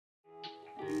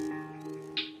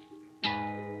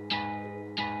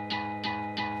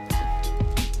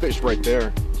fish right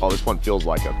there. Oh, this one feels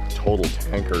like a total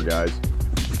tanker, guys.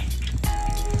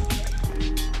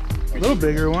 A little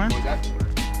bigger one.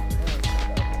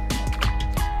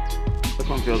 This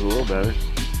one feels a little better.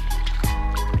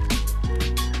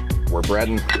 We're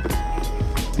breading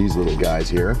these little guys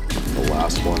here. The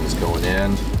last one is going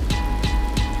in.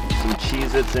 Some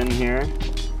Cheez-Its in here.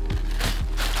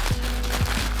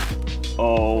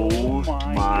 Oh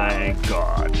my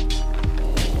God.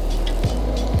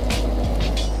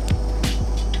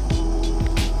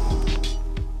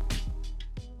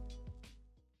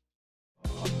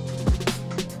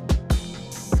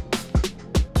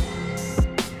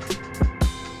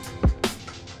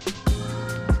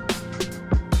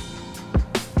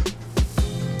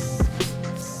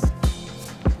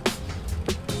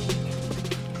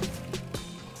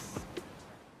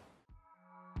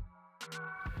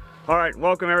 All right,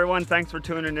 welcome everyone. Thanks for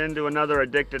tuning in to another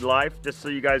Addicted Life. Just so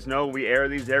you guys know, we air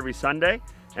these every Sunday,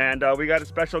 and we got a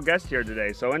special guest here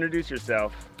today. So introduce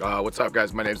yourself. What's up,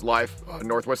 guys? My name's Leif,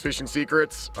 Northwest Fishing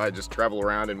Secrets. I just travel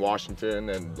around in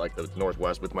Washington and like the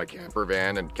Northwest with my camper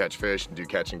van and catch fish and do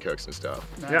catch and cooks and stuff.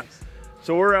 Nice. Yeah.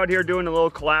 So we're out here doing a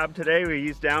little collab today.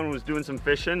 He's down, was doing some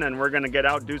fishing, and we're gonna get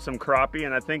out, do some crappie.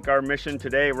 And I think our mission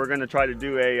today, we're gonna try to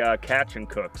do a catch and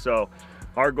cook. So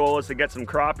our goal is to get some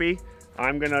crappie.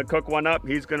 I'm gonna cook one up,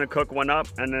 he's gonna cook one up,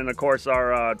 and then of course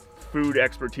our food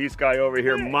expertise guy over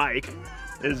here, Mike,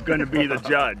 is gonna be the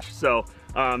judge. So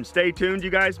stay tuned, you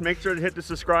guys. Make sure to hit the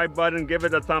subscribe button, give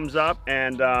it a thumbs up,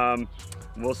 and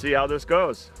we'll see how this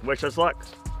goes. Wish us luck.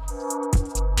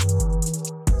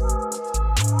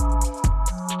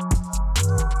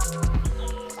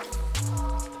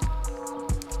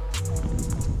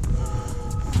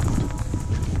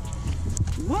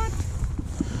 What?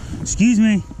 Excuse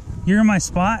me. You're in my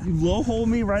spot? You low hole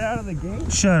me right out of the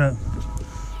gate? Shut up.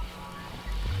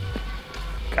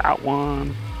 Got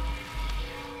one.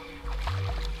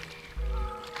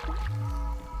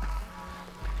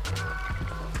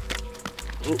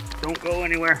 Oh, don't go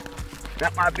anywhere.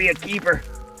 That might be a keeper.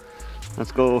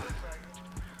 Let's go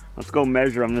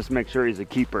measure him, just make sure he's a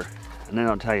keeper. And then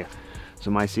I'll tell you. So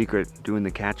my secret, doing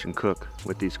the catch and cook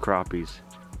with these crappies,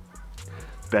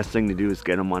 best thing to do is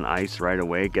get them on ice right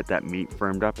away, get that meat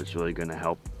firmed up. It's really gonna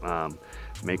help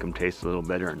make them taste a little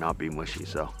better and not be mushy.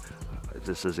 So if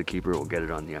this is a keeper, we'll get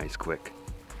it on the ice quick.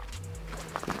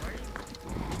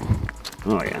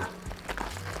 Oh yeah.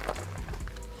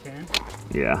 10?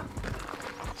 Yeah.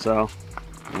 So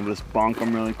we'll just bonk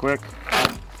them really quick.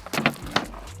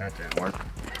 That didn't work.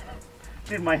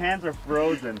 Dude, my hands are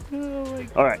frozen. Oh my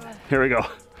God. All right, here we go.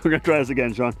 We're gonna try this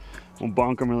again, Sean. We'll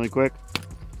bonk them really quick.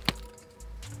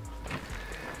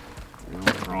 And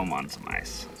we'll throw them on some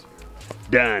ice.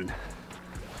 Done.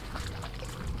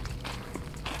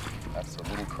 That's a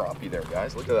little crappie there,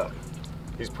 guys. Look at that.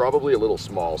 He's probably a little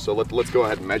small, so let's go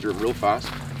ahead and measure him real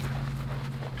fast.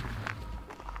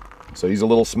 So he's a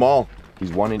little small.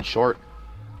 He's 1 inch short.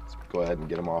 Let's go ahead and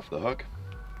get him off the hook.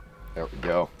 There we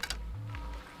go.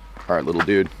 All right, little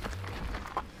dude.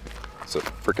 It's a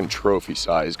freaking trophy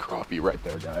size crappie right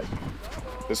there, guys.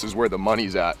 This is where the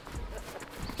money's at.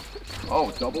 Oh,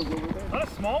 doubles over there. Not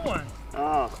a small one.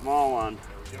 Oh, small one.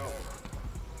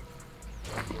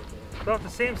 About the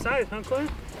same size, huh,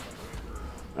 Clint?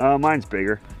 Mine's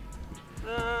bigger.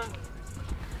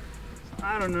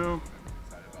 I don't know.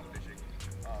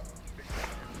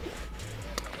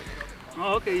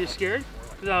 Oh, okay, you're scared?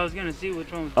 Because I was gonna see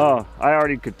which one was. Oh, I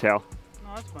already could tell.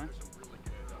 No, that's fine.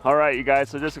 All right, you guys,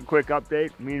 so just a quick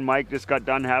update. Me and Mike just got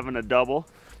done having a double,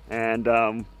 and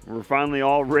we're finally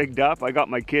all rigged up. I got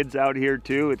my kids out here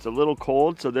too. It's a little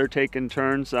cold, so they're taking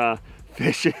turns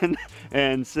fishing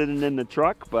and sitting in the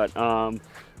truck, but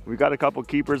we got a couple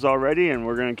keepers already, and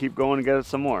we're gonna keep going and get us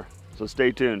some more. So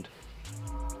stay tuned.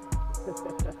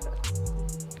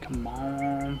 Come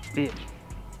on, fish.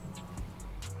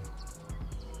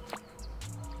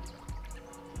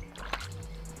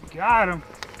 Got him.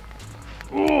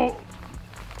 Oh,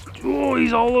 oh,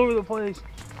 he's all over the place.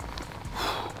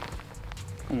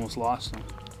 Almost lost him.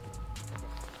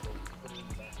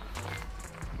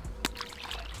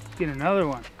 Get another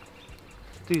one.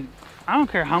 Dude, I don't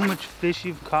care how much fish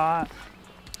you've caught,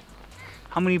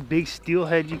 how many big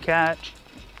steelhead you catch.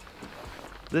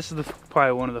 This is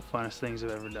probably one of the funnest things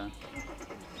I've ever done.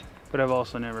 But I've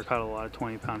also never caught a lot of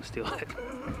 20-pound steelhead.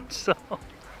 So,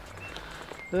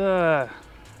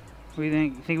 what do you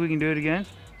think? Think we can do it again?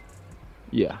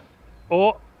 Yeah.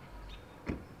 Oh!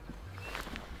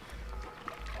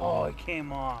 Oh, it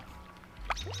came off.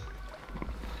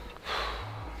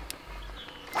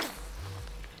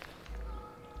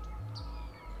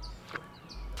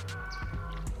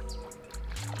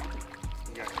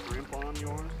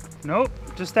 yours? Nope,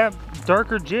 just that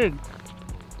darker jig.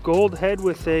 Gold head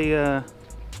with a,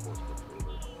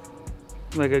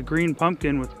 like a green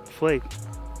pumpkin with flake.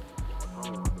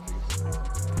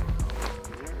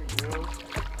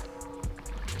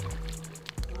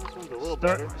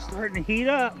 Starting to heat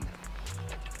up.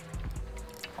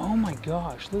 Oh my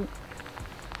gosh, look.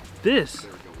 This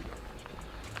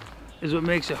is what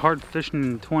makes it hard fishing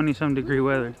in 20-some degree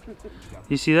weather.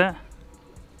 You see that?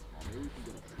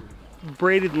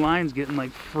 Braided lines getting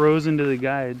like frozen to the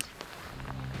guides.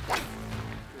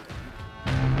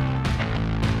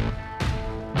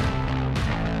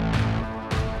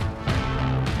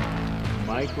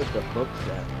 Mike with the hook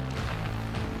set.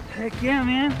 Heck yeah,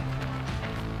 man.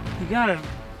 You gotta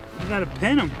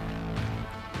pin them.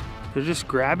 They're just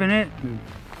grabbing it and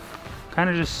kind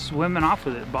of just swimming off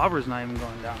with it. Bobber's not even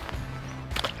going down.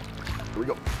 Here we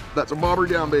go. That's a bobber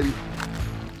down, baby.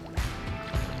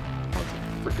 That's a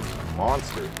freaking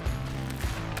monster.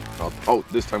 Oh,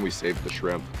 this time we saved the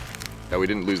shrimp. Yeah, we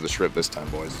didn't lose the shrimp this time,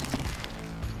 boys.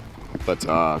 But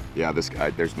yeah, this guy,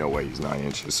 there's no way he's 9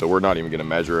 inches, so we're not even gonna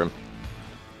measure him.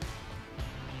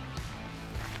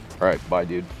 All right, bye,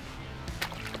 dude.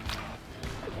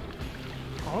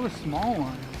 All the small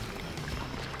ones.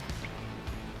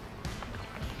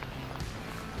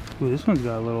 Ooh, this one's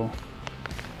got a little.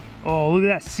 Oh, look at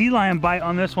that sea lion bite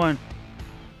on this one.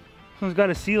 This one's got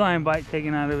a sea lion bite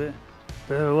taken out of it.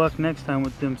 Better luck next time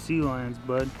with them sea lions,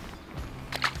 bud.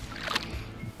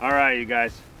 All right, you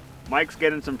guys. Mike's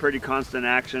getting some pretty constant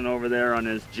action over there on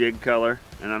his jig color,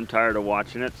 and I'm tired of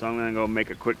watching it, so I'm gonna go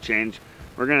make a quick change.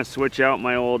 We're gonna switch out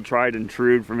my old tried and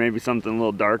true for maybe something a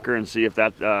little darker and see if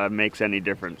that makes any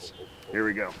difference. Here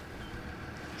we go.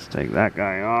 Let's take that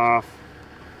guy off.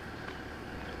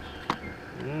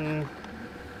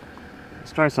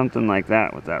 Let's try something like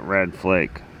that with that red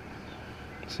flake.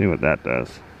 See what that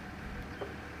does.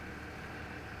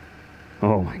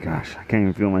 Oh my gosh, I can't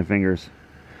even feel my fingers.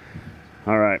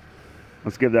 All right,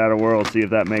 let's give that a whirl, see if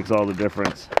that makes all the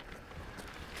difference.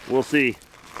 We'll see.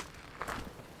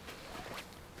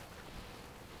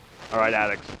 All right,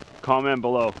 addicts, comment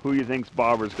below who you think's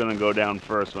bobber's gonna go down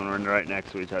first when we're right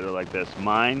next to each other like this,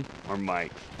 mine or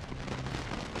Mike's?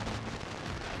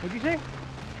 What'd you say?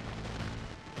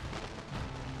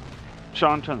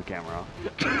 Sean, turn the camera off.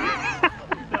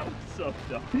 That was so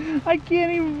dumb. I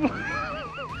can't even.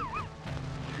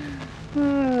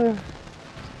 I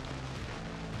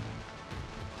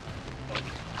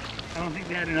don't think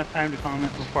they had enough time to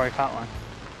comment before I caught one.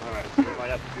 All right, so we might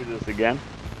have to do this again.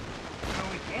 No,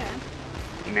 we can.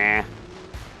 Nah.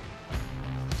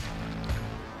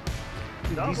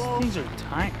 Dude, these things are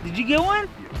tiny. Did you get one?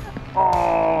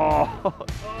 Oh,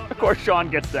 of course Sean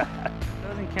gets that.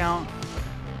 Doesn't count.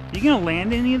 You gonna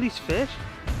land any of these fish?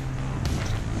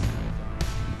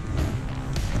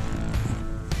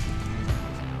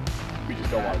 We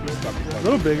just don't want to be stuck. A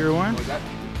little bigger one.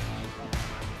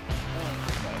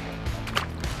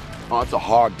 Oh, it's a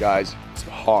hog, guys. It's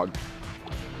a hog.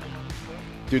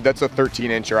 Dude, that's a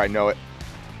 13-incher, I know it.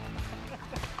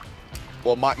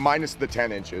 Well, minus the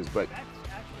 10 inches, but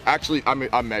actually,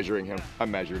 I'm measuring him. I'm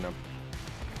measuring him.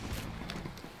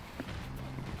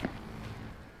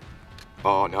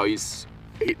 Oh, no, he's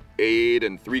 8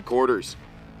 3/4.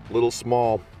 Little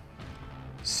small.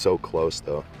 So close,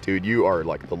 though. Dude, you are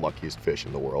like the luckiest fish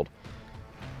in the world.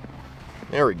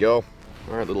 There we go.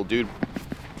 All right, little dude.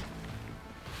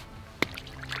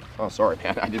 Oh, sorry,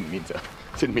 man. I didn't mean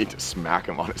to smack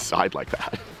him on his side like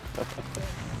that.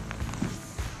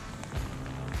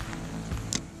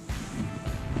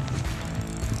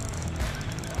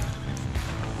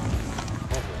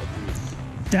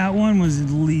 That one was at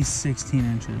least 16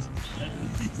 inches.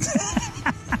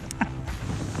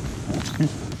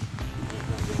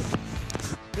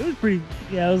 It was pretty,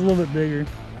 yeah, it was a little bit bigger.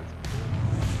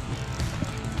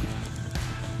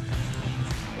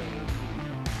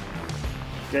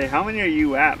 Okay, how many are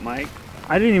you at, Mike?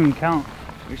 I didn't even count.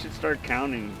 We should start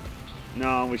counting.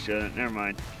 No, we shouldn't. Never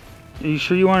mind. Are you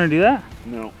sure you want to do that?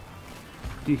 No.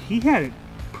 Dude, he had it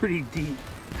pretty deep.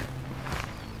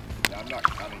 Yeah, I'm not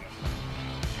counting him.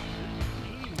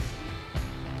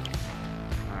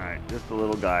 Alright, just a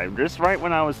little guy. Just right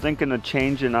when I was thinking of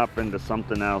changing up into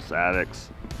something else, addicts,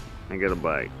 and get a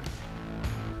bite.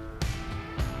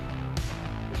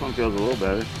 This one feels a little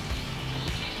better.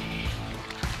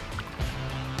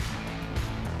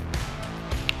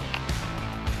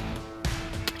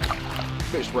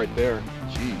 Fish right there.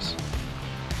 Jeez.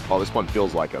 Oh, this one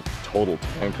feels like a total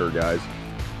tanker, guys.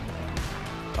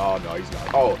 Oh, no, he's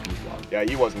not. Oh, he's not. Yeah,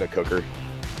 he wasn't a cooker.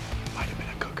 Might have been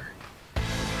a cooker.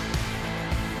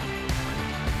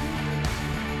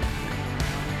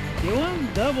 Get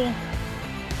one, double.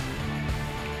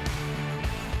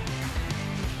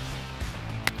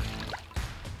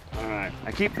 All right.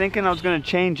 I keep thinking I was gonna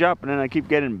change up and then I keep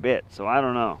getting bit, so I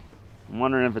don't know. I'm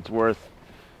wondering if it's worth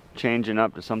changing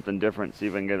up to something different, see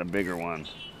if I can get a bigger one.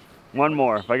 One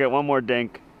more. If I get one more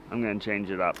dink, I'm gonna change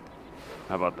it up.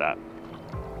 How about that?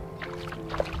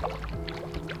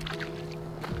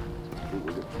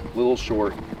 A little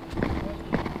short.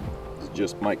 It's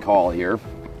just my call here.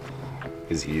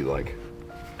 Is he like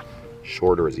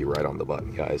short or is he right on the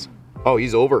button, guys? Oh,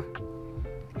 he's over.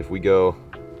 If we go,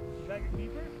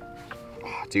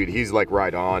 oh, dude, he's like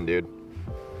right on, dude.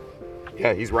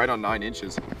 Yeah, he's right on 9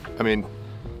 inches. I mean,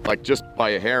 like just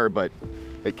by a hair, but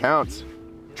it counts.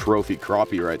 Trophy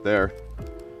crappie right there.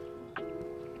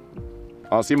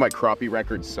 Honestly, my crappie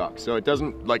record sucks, so it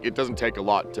doesn't take a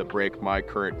lot to break my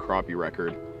current crappie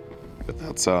record. But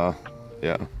that's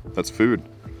yeah, that's food.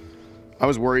 I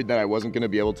was worried that I wasn't gonna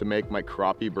be able to make my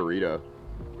crappie burrito.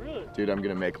 Really? Dude, I'm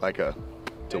gonna make like a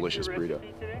delicious burrito.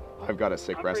 I've got a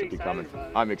sick recipe coming.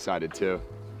 I'm excited too.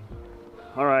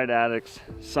 All right, addicts.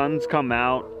 Sun's come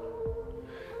out.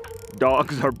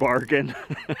 Dogs are barking.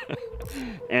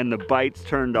 And the bite's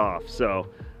turned off. So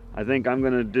I think I'm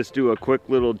gonna just do a quick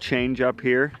little change up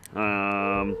here.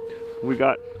 We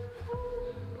got,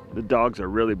 the dogs are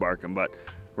really barking, but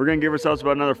we're gonna give ourselves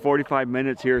about another 45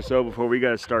 minutes here or so before we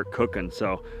gotta start cooking.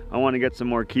 So I wanna get some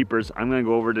more keepers. I'm gonna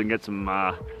go over to get some,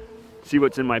 see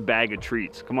what's in my bag of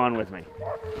treats. Come on with me.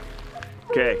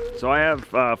 Okay, so I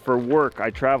have, for work, I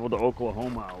travel to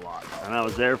Oklahoma a lot. And I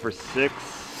was there for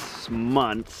 6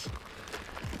 months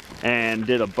and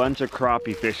did a bunch of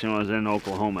crappie fishing when I was in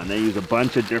Oklahoma. And they use a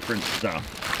bunch of different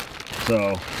stuff.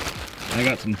 So I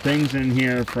got some things in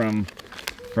here from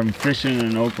fishing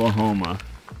in Oklahoma.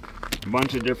 A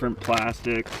bunch of different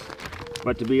plastics.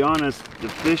 But to be honest, the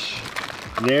fish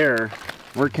there,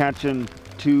 we're catching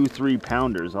 2-3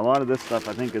 pounders. A lot of this stuff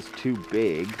I think is too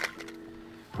big.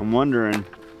 I'm wondering,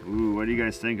 ooh, what do you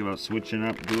guys think about switching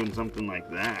up, doing something like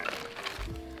that?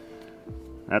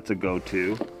 That's a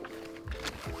go-to.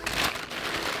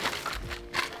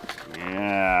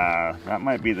 Yeah, that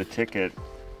might be the ticket,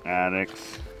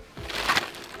 addicts.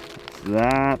 It's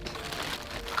that,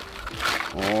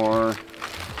 or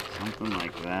something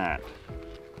like that.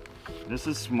 This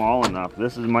is small enough.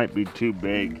 This might be too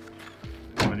big.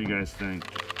 What do you guys think?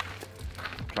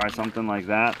 Try something like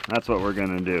that. That's what we're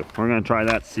gonna do. We're gonna try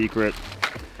that secret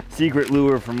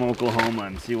lure from Oklahoma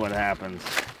and see what happens.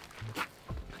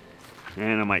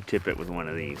 And I might tip it with one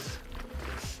of these.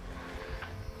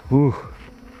 Whew,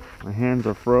 my hands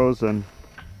are frozen.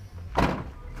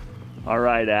 All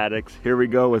right, addicts, here we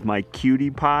go with my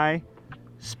cutie pie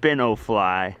spinno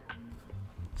fly.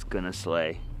 It's gonna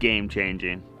slay, game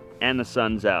changing, and the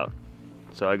sun's out.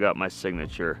 So I got my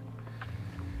signature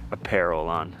apparel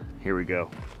on. Here we go.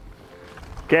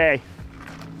 Okay.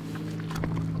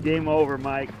 Game over,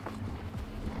 Mike.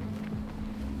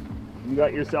 You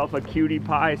got yourself a cutie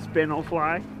pie spinno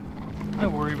fly? I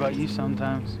worry about you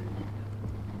sometimes.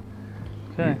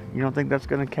 Okay. You don't think that's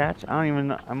gonna catch? I don't even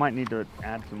know. I might need to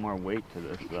add some more weight to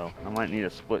this though. I might need a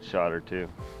split shot or two.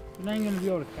 You're not even gonna be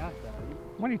able to catch that, are you?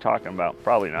 What are you talking about?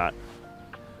 Probably not.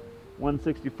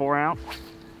 164 ounce?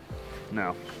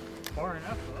 No. Far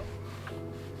enough though.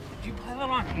 Did you buy that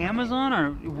on Amazon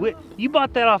or you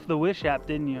bought that off the Wish app,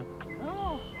 didn't you?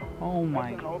 No. Oh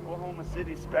my. That's an Oklahoma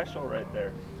City special right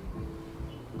there.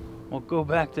 We'll go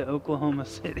back to Oklahoma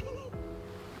City.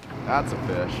 That's a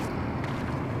fish.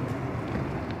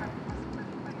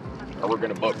 Or we're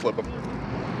gonna butt flip him.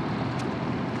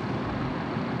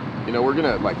 You know, we're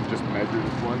gonna like just measure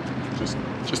this one,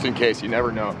 just in case. You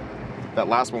never know. That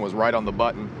last one was right on the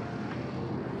button.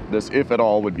 This, if at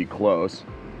all, would be close.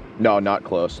 No, not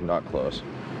close, not close.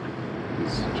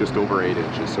 It's just over 8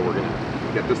 inches. So we're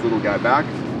gonna get this little guy back.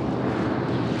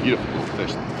 Beautiful little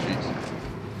fish.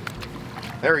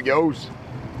 Jeez. There he goes.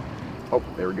 Oh,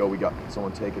 there we go. We got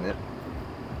someone taking it.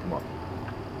 Come on.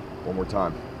 One more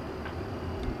time.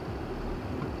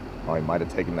 Oh, he might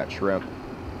have taken that shrimp.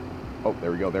 Oh,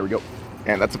 there we go, there we go.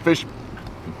 And that's a fish.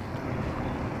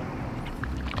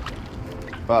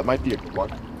 It might be a one.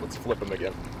 Let's flip him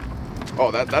again. Oh,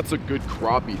 that's a good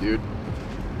crappie, dude.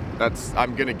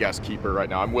 I'm gonna guess keeper right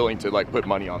now. I'm willing to like put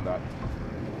money on that.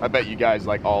 I bet you guys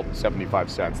like all 75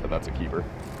 cents that's a keeper.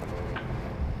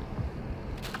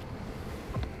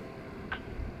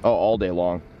 Oh, all day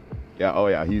long. Yeah, oh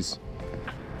yeah,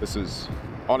 this is,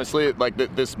 honestly, like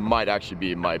this might actually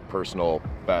be my personal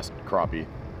best crappie.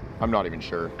 I'm not even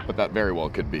sure, but that very well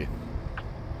could be.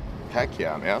 Heck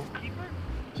yeah, man. Keeper?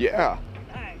 Yeah.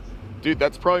 Nice. Dude,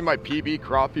 that's probably my PB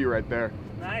crappie right there.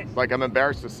 Nice. Like, I'm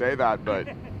embarrassed to say that, but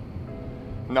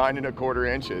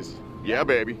 9¼ inches. Yeah,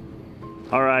 baby.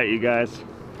 All right, you guys.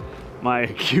 My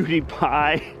cutie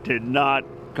pie did not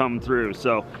come through.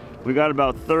 So we got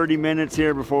about 30 minutes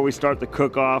here before we start the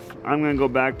cook-off. I'm gonna go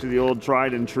back to the old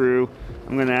tried and true.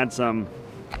 I'm gonna add some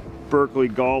Berkeley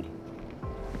Gulp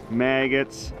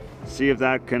maggots, see if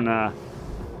that can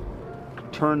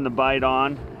turn the bite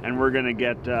on, and we're gonna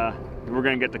get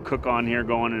the cook on here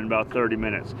going in about 30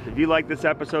 minutes. If you like this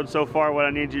episode so far, what I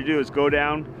need you to do is go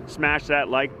down, smash that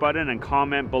like button, and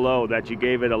comment below that you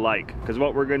gave it a like. Because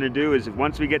what we're gonna do is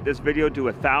once we get this video to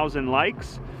 1,000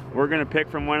 likes, we're gonna pick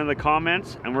from one of the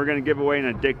comments and we're gonna give away an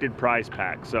addicted prize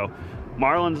pack. So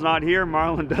Marlon's not here,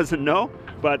 Marlon doesn't know,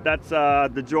 but that's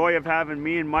the joy of having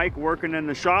me and Mike working in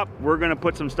the shop. We're gonna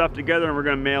put some stuff together and we're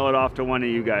gonna mail it off to one of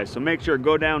you guys. So make sure,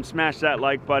 go down, smash that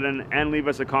like button, and leave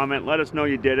us a comment. Let us know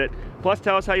you did it. Plus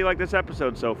tell us how you like this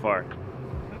episode so far.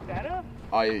 Hook that up.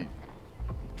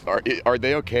 Are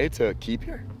they okay to keep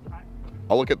here?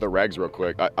 I'll look at the regs real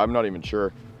quick. I'm not even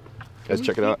sure. Guys,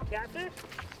 check it out. Catfish?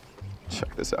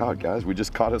 Check this out, guys. We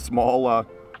just caught a small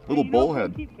little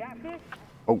bullhead. Keep catfish?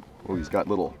 Oh, he's got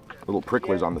little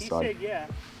pricklers on the side. Said, yeah.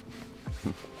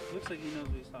 Looks like he knows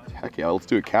what he's talking about. Heck yeah, let's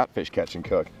do a catfish catch and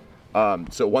cook.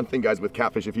 So one thing, guys, with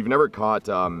catfish, if you've never caught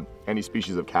any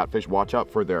species of catfish, watch out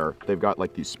for they've got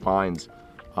like these spines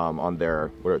on their,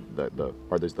 what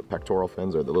are there's the pectoral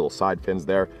fins or the little side fins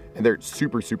there, and they're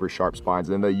super sharp spines,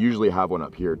 and they usually have one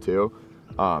up here too.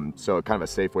 So kind of a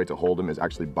safe way to hold them is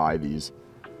actually by these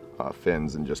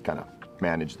fins and just kind of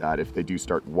manage that. If they do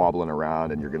start wobbling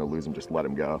around and you're gonna lose them, just let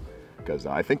them go. Because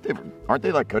I think aren't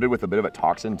they like coated with a bit of a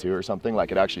toxin too or something?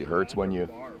 Like it actually hurts when you,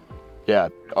 yeah,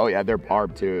 oh yeah, they're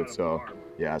barbed too. So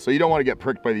yeah, so you don't want to get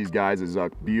pricked by these guys, as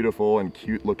beautiful and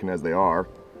cute looking as they are.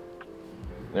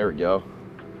 There we go,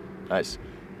 nice.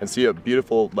 And see a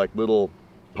beautiful like little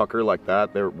pucker like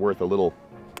that, they're worth a little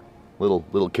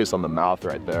kiss on the mouth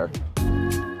right there.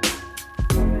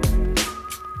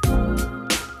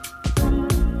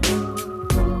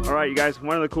 All right, you guys,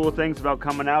 one of the cool things about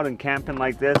coming out and camping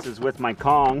like this is with my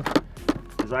Kong,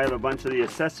 is I have a bunch of the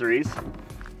accessories.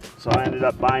 So I ended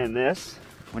up buying this,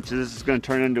 which is going to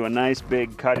turn into a nice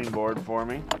big cutting board for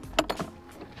me.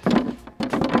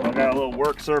 I got a little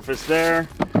work surface there,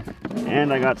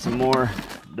 and I got some more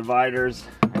dividers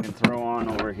I can throw on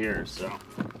over here, so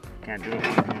can't do it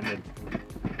one-handed.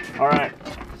 All right,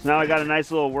 so now I got a nice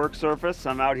little work surface.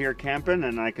 I'm out here camping,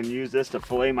 and I can use this to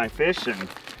fillet my fish and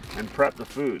prep the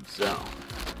food. So,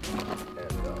 so we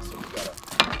gotta...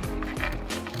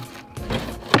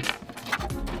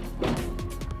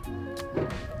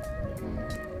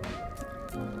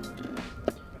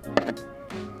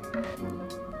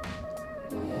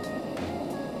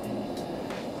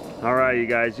 All right, you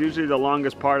guys, usually the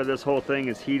longest part of this whole thing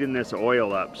is heating this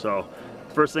oil up. So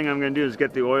first thing I'm gonna do is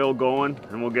get the oil going,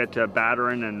 and we'll get to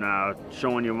battering and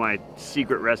showing you my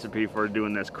secret recipe for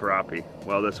doing this crappie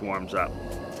while this warms up.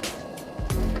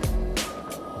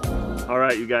 All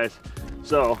right, you guys,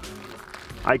 so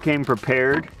I came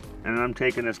prepared and I'm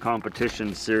taking this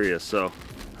competition serious. So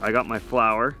I got my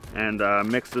flour and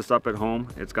mixed this up at home.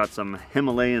 It's got some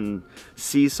Himalayan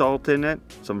sea salt in it,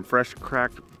 some fresh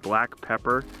cracked black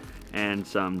pepper, and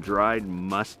some dried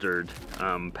mustard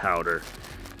powder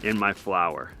in my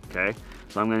flour, okay?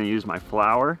 So I'm gonna use my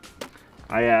flour.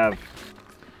 I have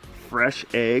fresh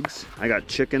eggs. I got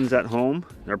chickens at home.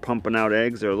 They're pumping out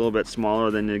eggs. They're a little bit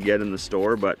smaller than you get in the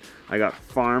store, but I got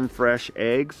farm fresh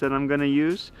eggs that I'm gonna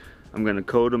use. I'm gonna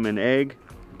coat them in egg,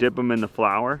 dip them in the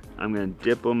flour. I'm gonna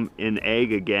dip them in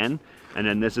egg again, and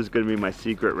then this is gonna be my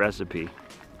secret recipe.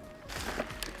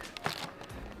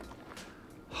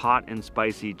 Hot and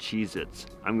spicy Cheez-Its.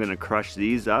 I'm gonna crush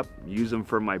these up, use them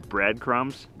for my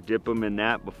breadcrumbs, dip them in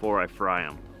that before I fry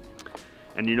them.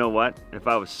 And you know what? If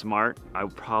I was smart, I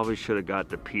probably should have got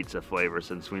the pizza flavor,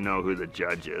 since we know who the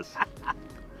judge is.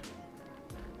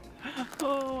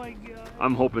 Oh my God.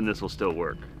 I'm hoping this will still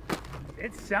work.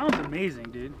 It sounds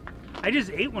amazing, dude. I just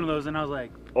ate one of those and I was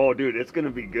like, oh dude, it's gonna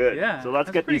be good. Yeah, so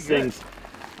let's get these good. things.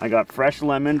 I got fresh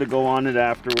lemon to go on it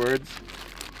afterwards.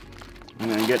 I'm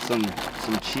gonna get some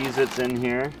Cheez-Its in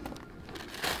here.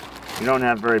 You don't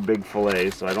have very big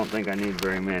fillets, so I don't think I need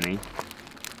very many.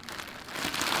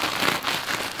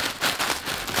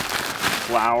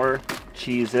 Flour,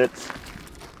 Cheez-Its,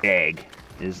 egg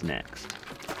is next.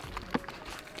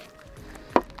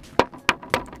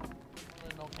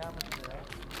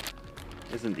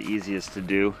 Isn't the easiest to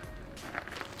do.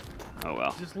 Oh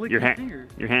well. just lick your finger.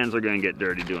 Your hands are gonna get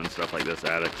dirty doing stuff like this,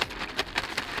 Alex.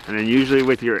 And then usually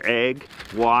with your egg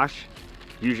wash,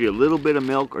 usually a little bit of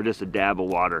milk or just a dab of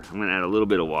water. I'm gonna add a little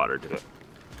bit of water to it.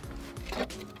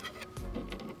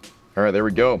 All right, there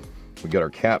we go. We got our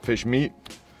catfish meat,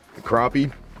 the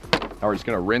crappie. Now we're just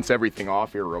gonna rinse everything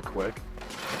off here real quick.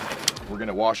 We're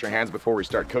gonna wash our hands before we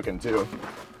start cooking too.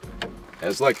 And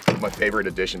it's like my favorite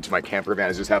addition to my camper van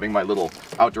is just having my little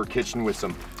outdoor kitchen with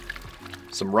some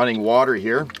running water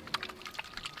here.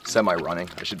 Semi-running.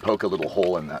 I should poke a little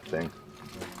hole in that thing.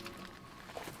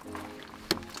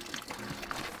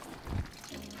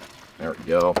 There we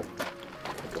go.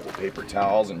 A couple paper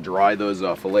towels and dry those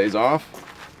fillets off.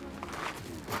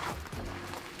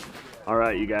 All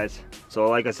right, you guys. So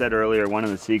like I said earlier, one of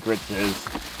the secrets is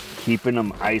keeping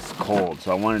them ice cold.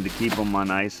 So I wanted to keep them on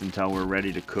ice until we're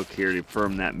ready to cook here to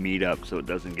firm that meat up so it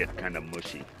doesn't get kind of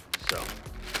mushy. So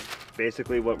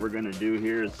basically what we're gonna do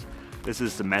here is, this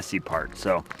is the messy part.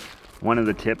 So one of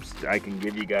the tips I can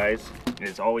give you guys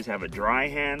is always have a dry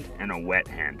hand and a wet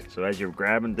hand. So as you're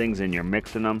grabbing things and you're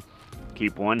mixing them,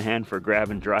 keep one hand for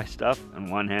grabbing dry stuff and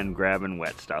one hand grabbing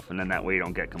wet stuff. And then that way you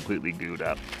don't get completely gooed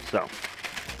up. So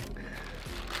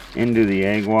into the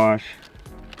egg wash.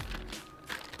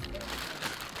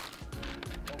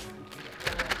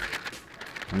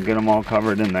 And get them all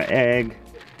covered in the egg.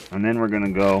 And then we're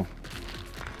gonna go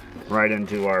right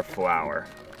into our flour.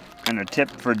 And a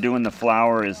tip for doing the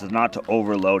flour is not to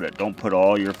overload it. Don't put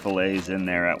all your fillets in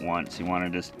there at once. You wanna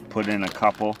just put in a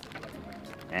couple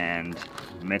and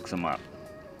mix them up.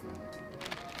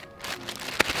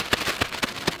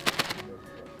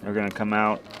 They're gonna come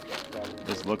out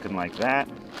just looking like that.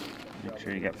 Make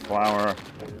sure you get flour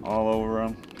all over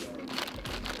them.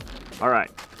 All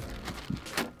right,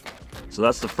 so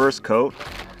that's the first coat.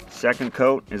 Second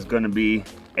coat is gonna be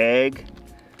egg,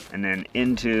 and then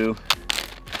into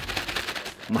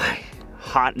my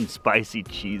hot and spicy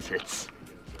Cheez-Its.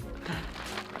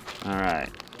 All right.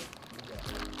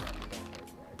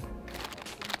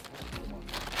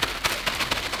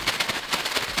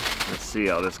 Let's see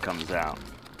how this comes out.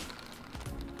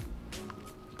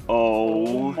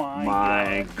 Oh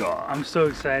my God. I'm so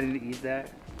excited to eat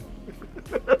that.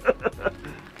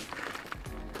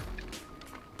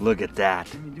 Look at that.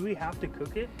 I mean, do we have to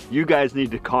cook it? You guys need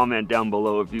to comment down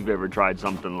below if you've ever tried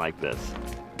something like this.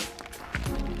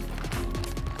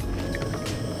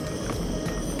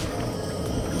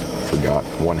 Forgot,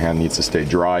 one hand needs to stay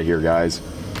dry here, guys.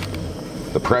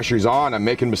 The pressure's on, I'm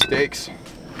making mistakes.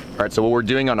 All right, so what we're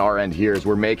doing on our end here is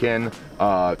we're making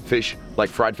fish, like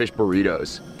fried fish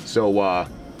burritos. So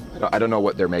I don't know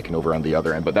what they're making over on the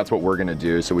other end, but that's what we're gonna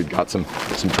do. So we've got some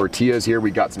tortillas here,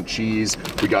 we got some cheese,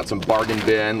 we got some bargain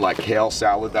bin, like kale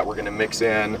salad that we're gonna mix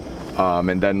in.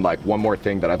 And then like one more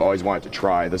thing that I've always wanted to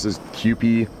try. This is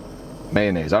Kewpie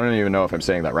mayonnaise. I don't even know if I'm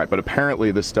saying that right, but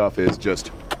apparently this stuff is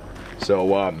just,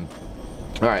 so, all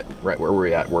right, where were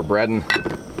we at? We're breading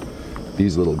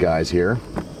these little guys here.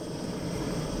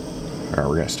 All right,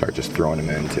 we're gonna start just throwing them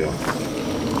in too.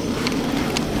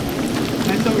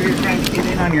 Clint's over here trying to get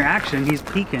in on your action. He's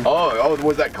peeking. Oh,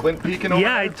 was that Clint peeking over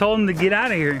Yeah, there? I told him to get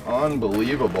out of here.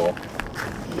 Unbelievable.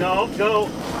 No, go.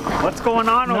 What's going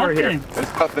on over here?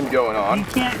 There's nothing going on. You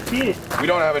can't see it. We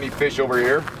don't have any fish over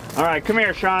here. All right, come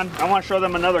here, Sean. I want to show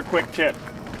them another quick tip.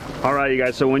 All right, you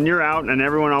guys, so when you're out, and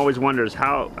everyone always wonders,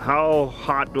 how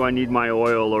hot do I need my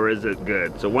oil, or is it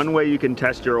good? So one way you can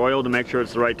test your oil to make sure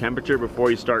it's the right temperature before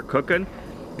you start cooking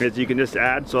is you can just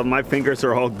add, so my fingers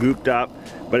are all gooped up,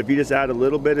 but if you just add a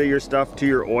little bit of your stuff to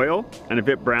your oil, and if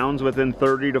it browns within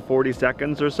 30 to 40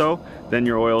 seconds or so, then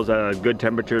your oil's at a good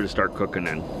temperature to start cooking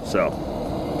in, so.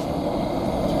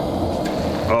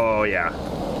 Oh yeah,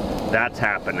 that's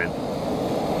happening.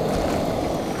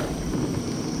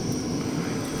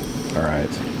 All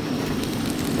right,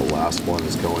 the last one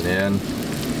is going in.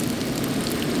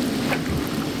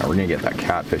 Now we're gonna get that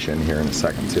catfish in here in a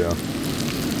second too.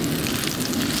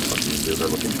 They're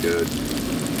looking good.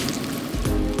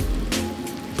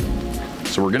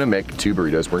 So we're gonna make two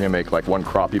burritos. We're gonna make like one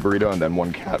crappie burrito and then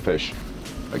one catfish,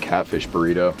 a catfish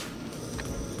burrito.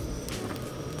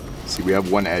 See, we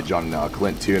have one edge on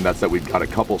Clint too, and that's that we've got a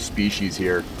couple species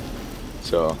here.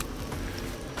 So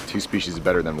two species is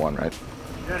better than one, right?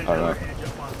 I don't know.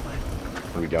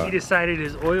 What do we got? He decided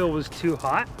his oil was too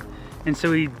hot, and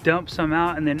so he dumped some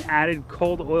out and then added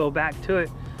cold oil back to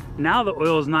it. Now the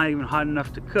oil is not even hot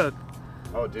enough to cook.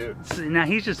 Oh, dude. So now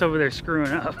he's just over there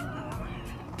screwing up.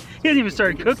 He hasn't even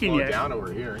started cooking yet. Slow down over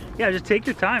here. Yeah, just take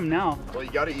your time now. Well,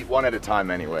 you got to eat one at a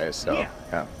time anyway, so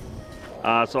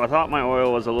yeah. So I thought my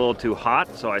oil was a little too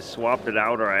hot, so I swapped it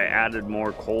out, or I added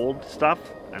more cold stuff,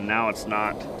 and now it's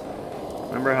not.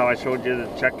 Remember how I showed you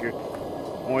to check your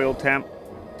oil temp?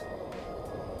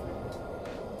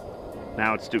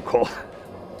 Now it's too cold.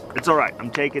 It's all right. I'm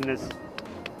taking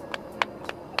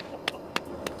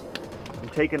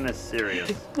taking this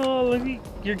serious. Oh, look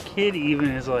at your kid even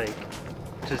is like,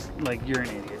 just like you're an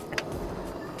idiot.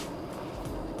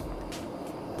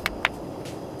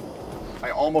 I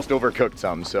almost overcooked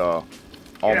some, so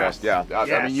almost, Yes. yeah. I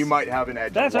Yes. mean, you might have an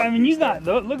edge. That's on what I one mean. You piece got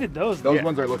there. look at those. Those Yeah.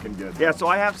 ones are looking good. Yeah, so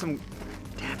I have some.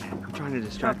 Damn it! I'm trying to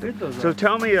distract How you. good those So are.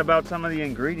 tell me about some of the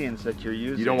ingredients that you're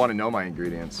using. You don't want to know my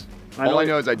ingredients. I know All I it-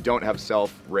 know is I don't have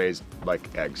self-raised like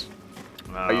eggs.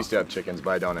 I used to have chickens,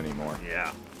 but I don't anymore.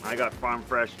 Yeah, I got farm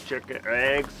fresh chicken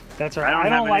eggs. That's I right. don't I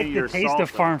have don't any like of the your taste salt,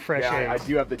 of though. farm fresh Yeah, I eggs.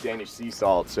 do have the Danish sea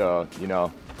salt, so you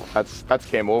know, that's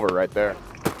came over right there.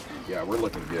 Yeah, we're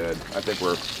looking good. I think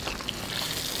we're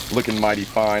looking mighty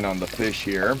fine on the fish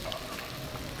here.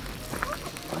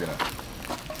 We're gonna.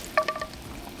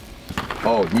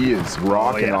 Oh, he is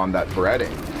rocking yeah. on that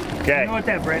breading. Okay. You know what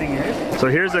that breading is? So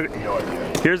here's No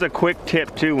idea. a quick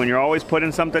tip too. When you're always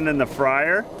putting something in the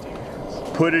fryer,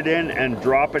 put it in and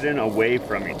drop it in away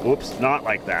from you. Whoops, not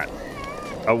like that.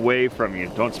 Away from you.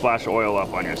 Don't splash oil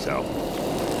up on yourself.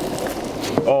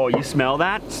 Oh, you smell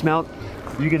that?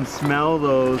 You can smell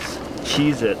those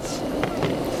Cheez-Its.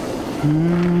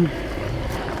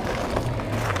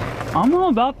 I'm all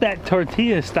about that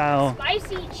tortilla style.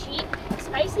 Spicy.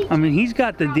 I mean, he's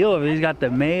got the deal of it. He's got the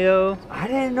mayo. I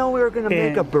didn't know we were gonna Yeah.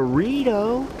 make a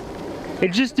burrito.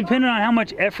 It just depended on how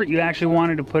much effort you actually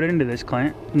wanted to put into this,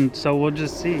 Clint. And so we'll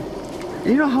just see.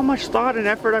 You know how much thought and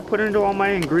effort I put into all my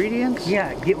ingredients?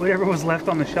 Yeah, get whatever was left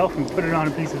on the shelf and put it on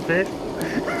a piece of fish.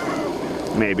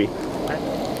 Maybe.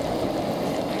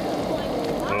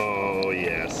 Oh,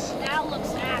 yes. That looks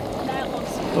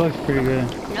It looks pretty good.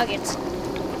 nuggets.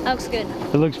 That looks good.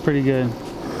 It looks pretty good.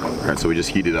 All right, so we just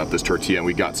heated up this tortilla and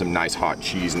we got some nice hot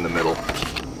cheese in the middle.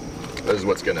 This is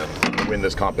what's gonna win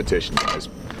this competition, guys.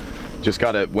 Just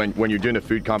gotta, when you're doing a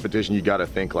food competition, you gotta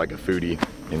think like a foodie,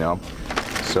 you know?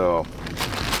 So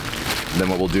then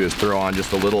what we'll do is throw on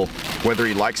just a little, whether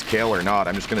he likes kale or not,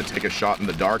 I'm just gonna take a shot in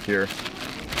the dark here.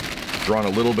 Throw on a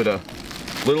little bit of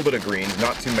greens,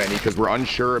 not too many, because we're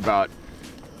unsure about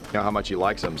how much he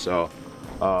likes them. So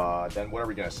then what are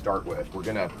we gonna start with? We'll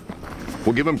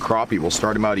give him crappie. We'll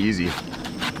start him out easy.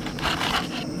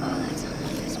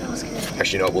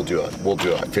 Actually, no, we'll do a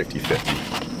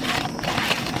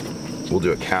 50-50. We'll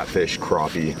do a catfish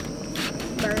crappie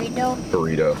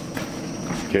burrito.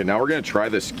 Okay, now we're gonna try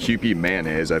this Crappie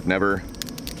mayonnaise. I've never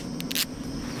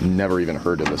even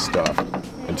heard of this stuff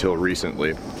until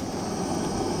recently.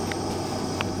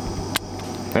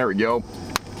 There we go.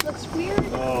 Looks weird.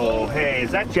 Oh, hey,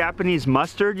 is that Japanese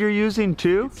mustard you're using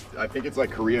too? I think it's like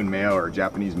Korean mayo or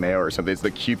Japanese mayo or something. It's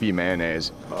the Crappie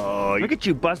mayonnaise. Oh, look at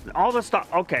you busting all the stuff.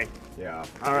 Okay, Yeah.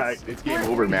 all right. It's game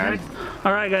over, man.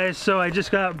 All right, guys, so I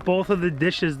just got both of the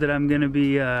dishes that I'm gonna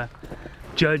be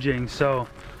judging. So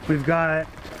we've got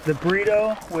the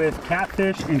burrito with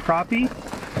catfish and crappie,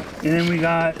 and then we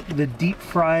got the deep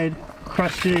fried,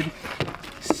 crusted,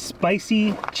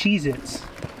 spicy Cheez-Its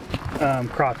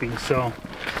crappie. So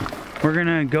we're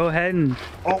gonna go ahead and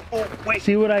Oh, wait,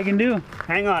 see what I can do.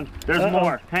 hang on. There's Uh-oh.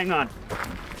 more. Hang on.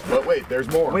 But wait, there's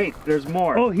more. Wait, there's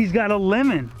more. Oh, he's got a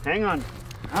lemon. Hang on.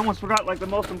 I almost forgot like the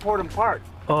most important part.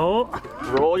 Oh,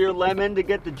 Roll your lemon to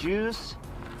get the juice.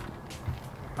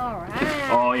 All right.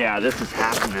 Oh yeah, this is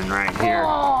happening right here.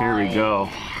 Here we go.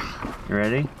 You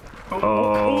ready?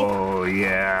 Oh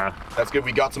yeah. That's good.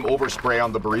 We got some overspray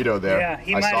on the burrito there. yeah,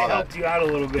 he I might saw have that. helped you out a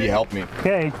little bit. He helped me.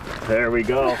 Okay, There we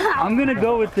go. I'm gonna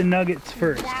go with the nuggets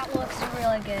first. That looks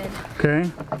really good.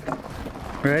 Okay,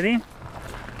 ready?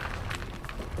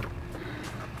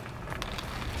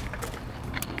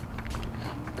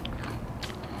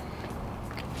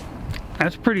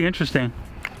 That's pretty interesting.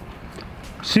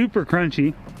 Super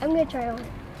crunchy, I'm gonna try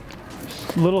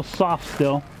one. little soft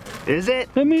still. Is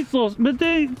it? The meat's a little, but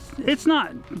it's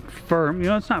not firm. You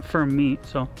know, it's not firm meat,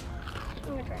 so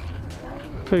I'm gonna try.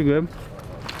 pretty good.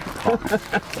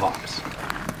 Pops.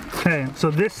 Okay, so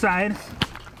this side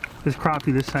is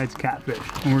crappie, this side's catfish,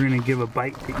 and we're gonna give a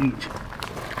bite to each.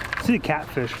 Let's do the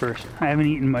catfish first. I haven't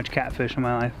eaten much catfish in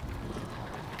my life.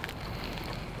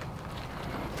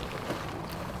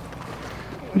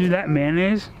 Dude, that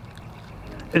mayonnaise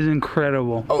is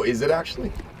incredible. Oh, is it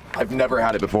actually? I've never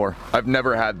had it before. I've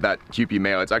never had that Crappie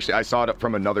mayo. It's actually, I saw it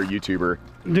from another YouTuber.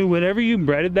 Dude, whatever you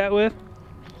breaded that with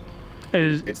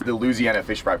is, It's the Louisiana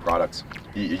fish fry products.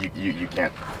 You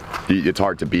can't, it's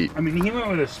hard to beat. I mean, he went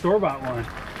with a store-bought one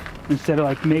instead of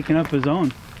like making up his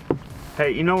own.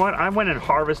 Hey, you know what? I went and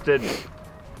harvested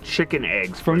chicken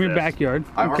eggs From for your this. backyard.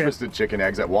 I Okay, harvested chicken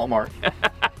eggs at Walmart.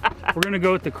 we're gonna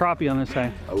go with the crappie on this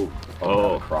side.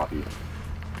 Oh, crappie.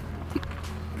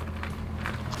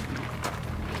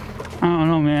 I don't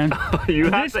know, man. You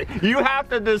have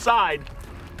to decide.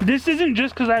 This isn't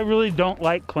just because I really don't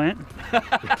like Clint.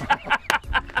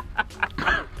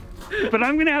 But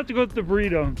I'm gonna have to go with the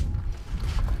burrito.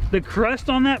 The crust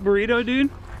on that burrito, dude,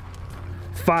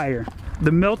 fire.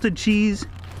 The melted cheese,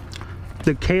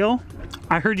 the kale.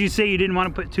 I heard you say you didn't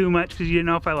want to put too much because you didn't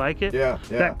know if I like it. Yeah.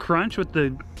 That crunch with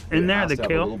the in there, the Have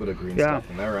kale. a little bit of green stuff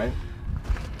in there, right?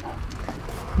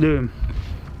 Dude,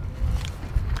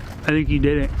 I think you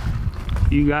did it.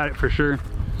 You got it for sure.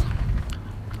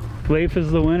 Leif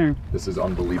is the winner. This is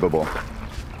unbelievable.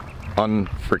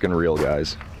 Unfreaking real,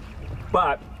 guys.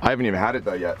 But I haven't even had it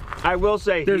though yet. I will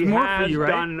say There's he more for has you, right?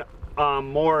 done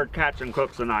more catch and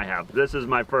cooks than I have. This is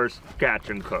my first catch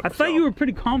and cook. I thought you were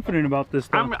pretty confident about this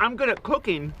though. I'm good at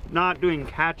cooking, not doing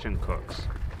catch and cooks.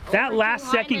 That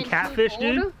last second catfish,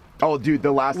 dude. Oh, dude,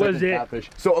 the last Was second it? catfish.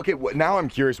 So, okay, now I'm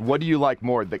curious. What do you like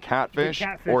more, the catfish, The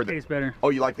catfish or the? tastes better. Oh,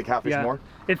 you like the catfish Yeah. more?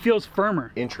 It feels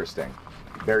firmer. Interesting.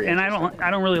 Very. And interesting.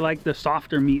 I don't really like the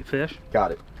softer meat fish.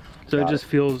 Got it. So Got it just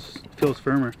feels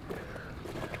firmer.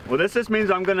 Well, this just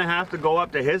means I'm gonna have to go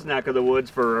up to his neck of the woods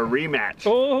for a rematch.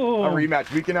 Oh, A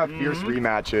rematch. We can have fierce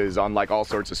rematches on like all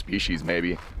sorts of species,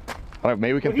 maybe. I don't know,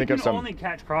 maybe we can Well, think he of can some. only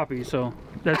catch crappie, so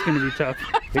that's gonna be tough.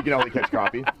 He can only catch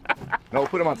crappie. No, we'll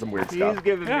put him on some weird He's stuff.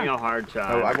 giving me Yeah. a hard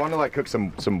time. Oh, I want to like cook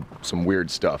some weird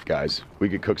stuff, guys. We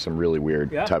could cook some really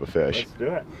weird Yeah. type of fish. Let's do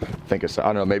it. Think of, I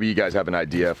don't know, maybe you guys have an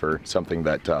idea for something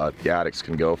that the addicts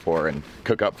can go for and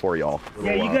cook up for y'all.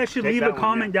 Yeah, you guys should Take leave that a one,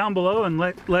 comment down below and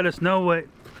let us know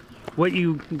what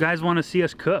you guys want to see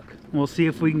us cook. We'll see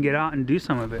if we can get out and do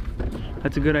some of it.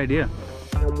 That's a good idea.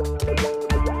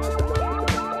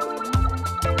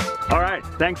 All right,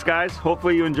 thanks guys.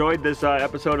 Hopefully you enjoyed this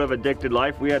episode of Addicted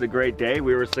Life. We had a great day.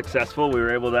 We were successful. We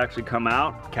were able to actually come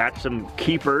out, catch some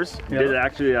keepers. Yeah. Did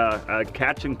actually a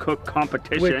catch and cook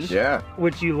competition. Which- Yeah.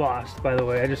 Which you lost, by the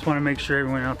way. I just want to make sure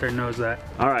everyone out there knows that.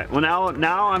 All right, well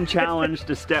now I'm challenged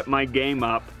to step my game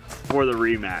up for the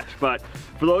rematch. But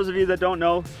for those of you that don't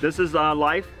know, this is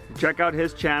Leif. Check out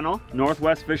his channel,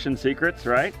 Northwest Fishing Secrets,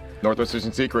 right? Northwest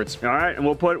Fishing Secrets. All right, and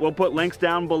we'll put links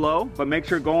down below, but make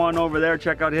sure go on over there,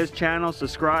 check out his channel,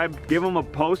 subscribe, give him a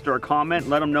post or a comment,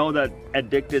 let him know that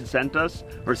Addicted sent us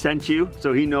or sent you,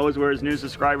 so he knows where his new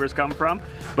subscribers come from.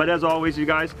 But as always, you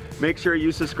guys, make sure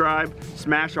you subscribe,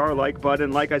 smash our like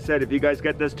button. Like I said, if you guys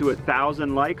get this to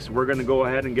 1,000 likes, we're gonna go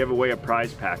ahead and give away a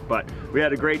prize pack. But we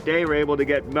had a great day. We were able to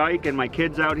get Mike and my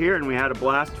kids out here, and we had a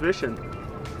blast fishing.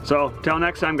 So till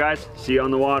next time, guys, see you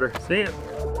on the water. See ya.